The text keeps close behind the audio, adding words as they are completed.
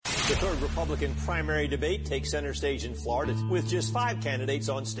The third Republican primary debate takes center stage in Florida with just 5 candidates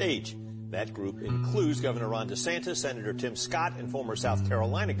on stage. That group includes Governor Ron DeSantis, Senator Tim Scott, and former South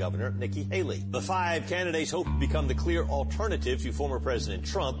Carolina Governor Nikki Haley. The 5 candidates hope to become the clear alternative to former President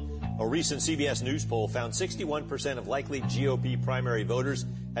Trump. A recent CBS News poll found 61% of likely GOP primary voters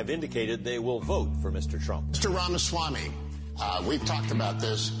have indicated they will vote for Mr. Trump. Mr. Ramaswamy, we've talked about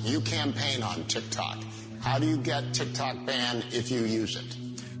this. You campaign on TikTok. How do you get TikTok banned if you use it?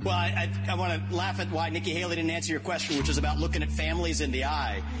 Well, I want to laugh at why Nikki Haley didn't answer your question, which is about looking at families in the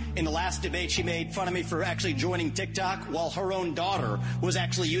eye. In the last debate, she made fun of me for actually joining TikTok while her own daughter was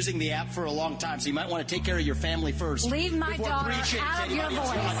actually using the app for a long time. So you might want to take care of your family first. Leave my daughter out of your voice.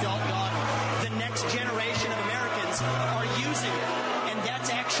 Adult daughter. The next generation of Americans are using it. And that's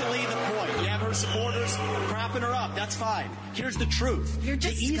actually the point. You have her supporters propping her up. That's fine. Here's the truth. You're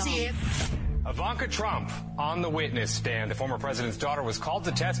just the easy answer. Ivanka Trump on the witness stand. The former president's daughter was called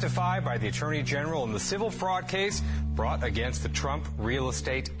to testify by the Attorney General in the civil fraud case brought against the Trump real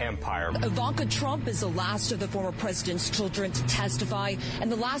estate empire. Ivanka Trump is the last of the former president's children to testify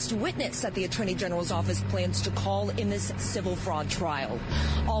and the last witness that the Attorney General's office plans to call in this civil fraud trial.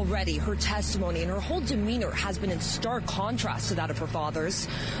 Already, her testimony and her whole demeanor has been in stark contrast to that of her father's.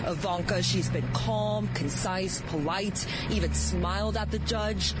 Ivanka, she's been calm, concise, polite, even smiled at the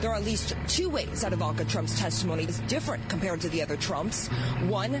judge. There are at least 2 ways that Ivanka Trump's testimony is different compared to the other Trumps.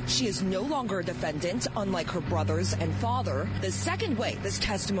 One, she is no longer a defendant, unlike her brothers and father. The second way this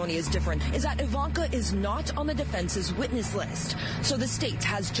testimony is different is that Ivanka is not on the defense's witness list. So the state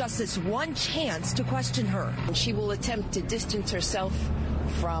has just this one chance to question her. She will attempt to distance herself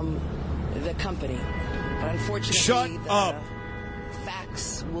from the company. But unfortunately,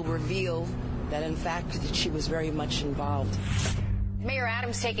 facts will reveal that, in fact, she was very much involved. Mayor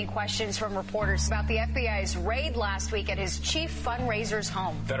Adams taking questions from reporters about the FBI's raid last week at his chief fundraiser's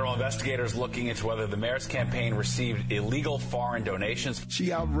home. Federal investigators looking into whether the mayor's campaign received illegal foreign donations.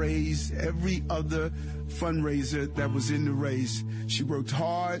 She outraised every other fundraiser that was in the race. She worked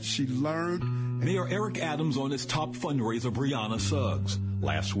hard. She learned. Mayor Eric Adams on his top fundraiser, Breonna Suggs.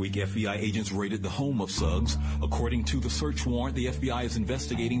 Last week, FBI agents raided the home of Suggs. According to the search warrant, the FBI is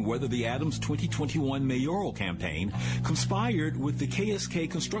investigating whether the Adams 2021 mayoral campaign conspired with the KSK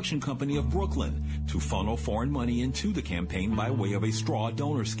Construction Company of Brooklyn to funnel foreign money into the campaign by way of a straw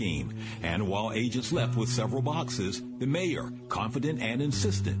donor scheme. And while agents left with several boxes, the mayor, confident and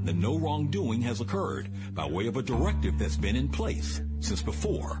insistent that no wrongdoing has occurred, by way of a directive that's been in place since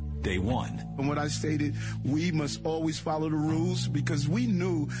before day one. And what I stated, we must always follow the rules because we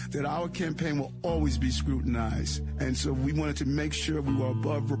knew that our campaign will always be scrutinized. And so we wanted to make sure we were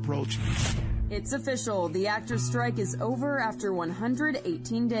above reproach. It's official. The actors' strike is over after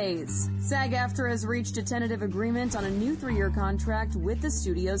 118 days. SAG-AFTRA has reached a tentative agreement on a new 3-year contract with the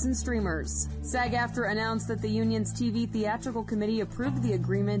studios and streamers. SAG-AFTRA announced that the union's TV Theatrical Committee approved the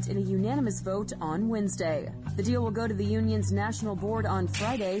agreement in a unanimous vote on Wednesday. The deal will go to the union's national board on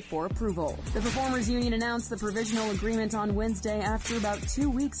Friday for approval. The Performers Union announced the provisional agreement on Wednesday after about 2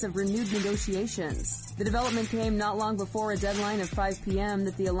 weeks of renewed negotiations. The development came not long before a deadline of 5 p.m.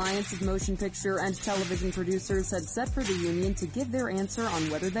 that the Alliance of Motion Picture and television producers had set for the union to give their answer on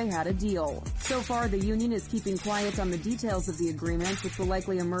whether they had a deal. So far, the union is keeping quiet on the details of the agreement, which will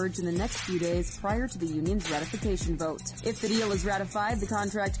likely emerge in the next few days prior to the union's ratification vote. If the deal is ratified, the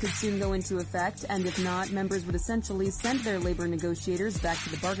contract could soon go into effect, and if not, members would essentially send their labor negotiators back to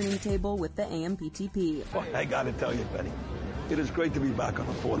the bargaining table with the AMPTP. Well, I gotta tell you, Betty, it is great to be back on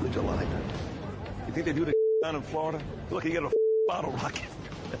the 4th of July. You think they do the down in Florida? Look, you get a bottle rocket.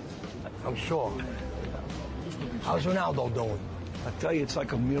 I'm sure. How's Ronaldo doing? I tell you, it's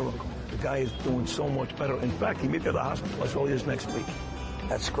like a miracle. The guy is doing so much better. In fact, he may be at the hospital as early as next week.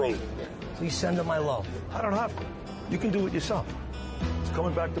 That's great. Please send him my love. I don't have to. You can do it yourself. It's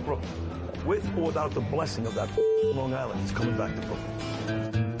coming back to Brooklyn. With or without the blessing of that Long Island, it's coming back to Brooklyn.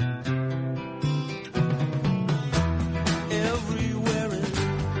 Everywhere is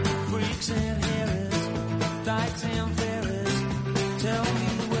freaks and Harris, dykes and Ferris. Tell me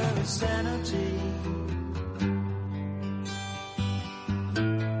where is sanity?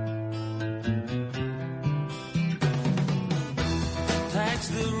 Tax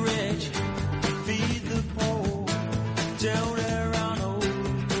the rich, feed the poor. Tell there are no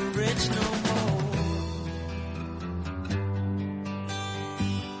rich no more.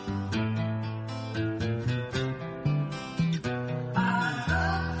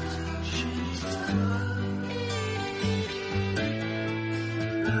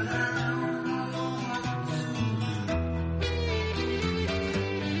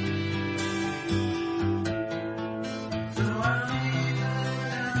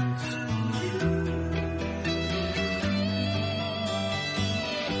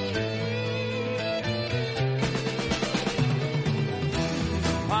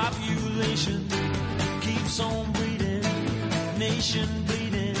 nation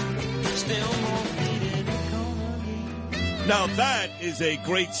bleeding, still more bleeding economy. Now that is a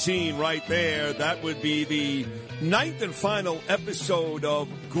great scene right there. That would be the 9th and final episode of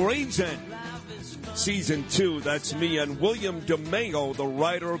Gravesend, Season 2. That's me and William DeMeo, the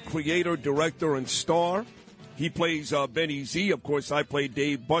writer, creator, director, and star. He plays Benny Z. Of course, I play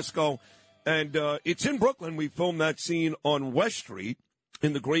Dave Busco. And it's in Brooklyn. We filmed that scene on West Street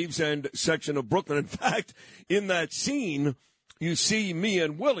in the Gravesend section of Brooklyn. In fact, in that scene, you see me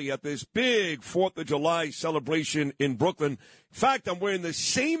and Willie at this big 4th of July celebration in Brooklyn. In fact, I'm wearing the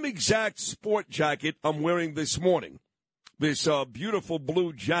same exact sport jacket I'm wearing this morning, this beautiful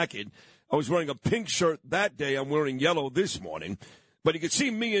blue jacket. I was wearing a pink shirt that day. I'm wearing yellow this morning. But you can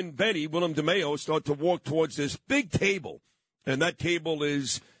see me and Benny, Willem DeMeo, start to walk towards this big table. And that table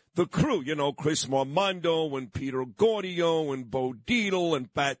is the crew, you know, Chris Marmondo and Peter Gaudio and Bo Dietl and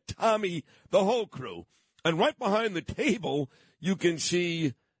Fat Tommy, the whole crew. And right behind the table, you can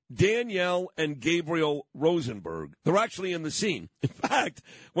see Danielle and Gabriel Rosenberg. They're actually in the scene. In fact,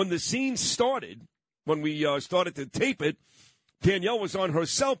 when the scene started, when we started to tape it, Danielle was on her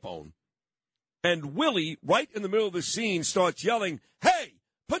cell phone. And Willie, right in the middle of the scene, starts yelling, "Hey,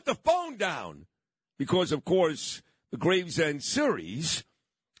 put the phone down!" Because, of course, the Gravesend series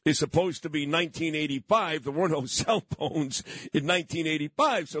is supposed to be 1985. There were no cell phones in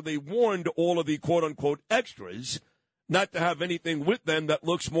 1985, so they warned all of the quote-unquote extras not to have anything with them that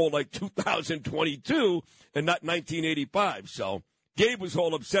looks more like 2022 and not 1985. So Gabe was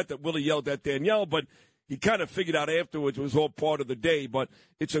all upset that Willie yelled at Danielle, but he kind of figured out afterwards it was all part of the day. But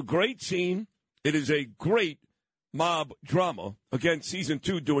it's a great scene. It is a great mob drama. Again, Season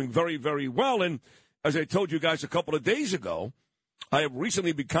 2 doing very, very well. And as I told you guys a couple of days ago, I have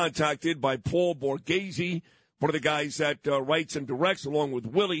recently been contacted by Paul Borghese, one of the guys that writes and directs, along with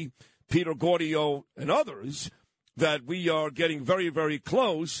Willie, Peter Gaudio, and others, that we are getting very, very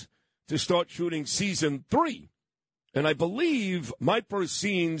close to start shooting Season 3. And I believe my first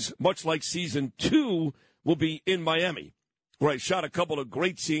scenes, much like Season 2, will be in Miami, where I shot a couple of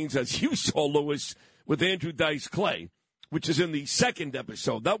great scenes, as you saw, Lewis, with Andrew Dice Clay, which is in the second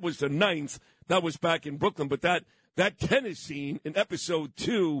episode. That was the 9th. That was back in Brooklyn. But that tennis scene in episode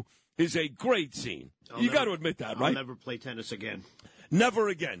 2 is a great scene. You got to admit that, right? I'll never play tennis again. Never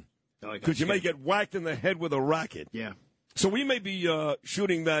again. Because you may get whacked in the head with a racket. Yeah. So we may be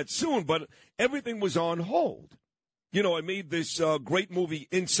shooting that soon, but everything was on hold. You know, I made this great movie,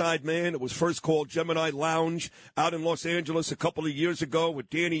 Inside Man. It was first called Gemini Lounge out in Los Angeles a couple of years ago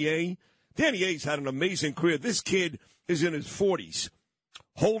with Danny A. Danny A's had an amazing career. This kid is in his 40s.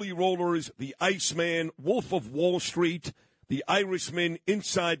 Holy Rollers, The Iceman, Wolf of Wall Street, The Irishman,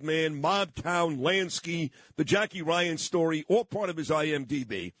 Inside Man, Mobtown, Lansky, The Jackie Ryan Story, all part of his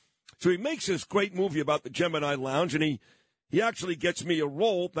IMDb. So he makes this great movie about the Gemini Lounge, and he actually gets me a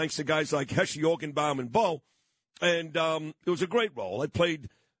role, thanks to guys like Heshe Orgenbaum and Bo. And it was a great role. I played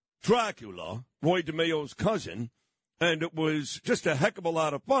Dracula, Roy DeMeo's cousin, and it was just a heck of a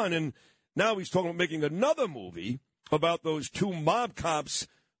lot of fun. And now he's talking about making another movie about those two mob cops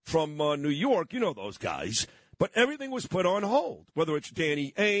from New York. You know those guys. But everything was put on hold, whether it's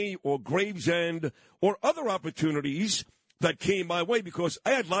Danny A. or Gravesend or other opportunities that came my way, because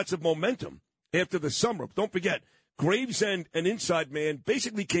I had lots of momentum after the summer. Don't forget, Gravesend and Inside Man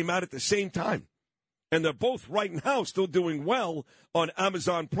basically came out at the same time. And they're both right now still doing well on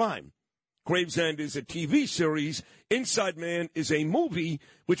Amazon Prime. Gravesend is a TV series. Inside Man is a movie,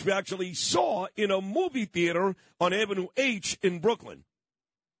 which we actually saw in a movie theater on Avenue H in Brooklyn.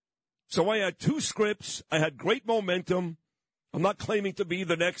 So I had 2 scripts. I had great momentum. I'm not claiming to be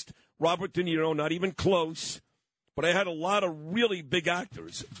the next Robert De Niro, not even close. But I had a lot of really big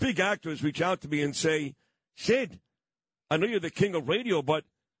actors. Big actors reach out to me and say, "Sid, I know you're the king of radio, but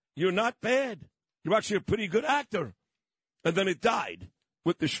you're not bad. You're actually a pretty good actor." And then it died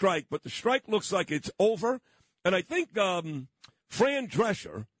with the strike. But the strike looks like it's over. And I think Fran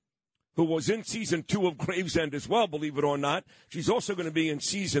Drescher, who was in Season 2 of Gravesend as well, believe it or not, she's also going to be in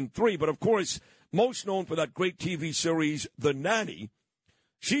Season 3. But, of course, most known for that great TV series, The Nanny,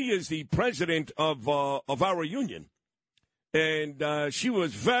 she is the president of our union. And she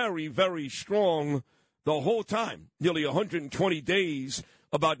was very, very strong the whole time, nearly 120 days,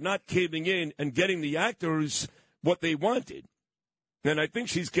 about not caving in and getting the actors what they wanted. And I think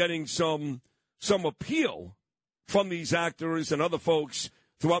she's getting some appeal from these actors and other folks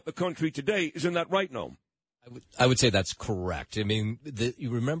throughout the country today. Isn't that right, Noam? I would say that's correct. I mean, you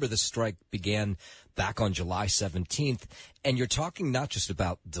remember the strike began back on July 17th, and you're talking not just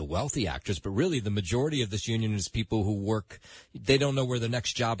about the wealthy actors, but really the majority of this union is people who work. They don't know where the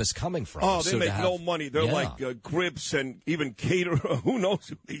next job is coming from. Oh, they make no money. They're like grips and even caterer. Who knows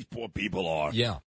who these poor people are? Yeah.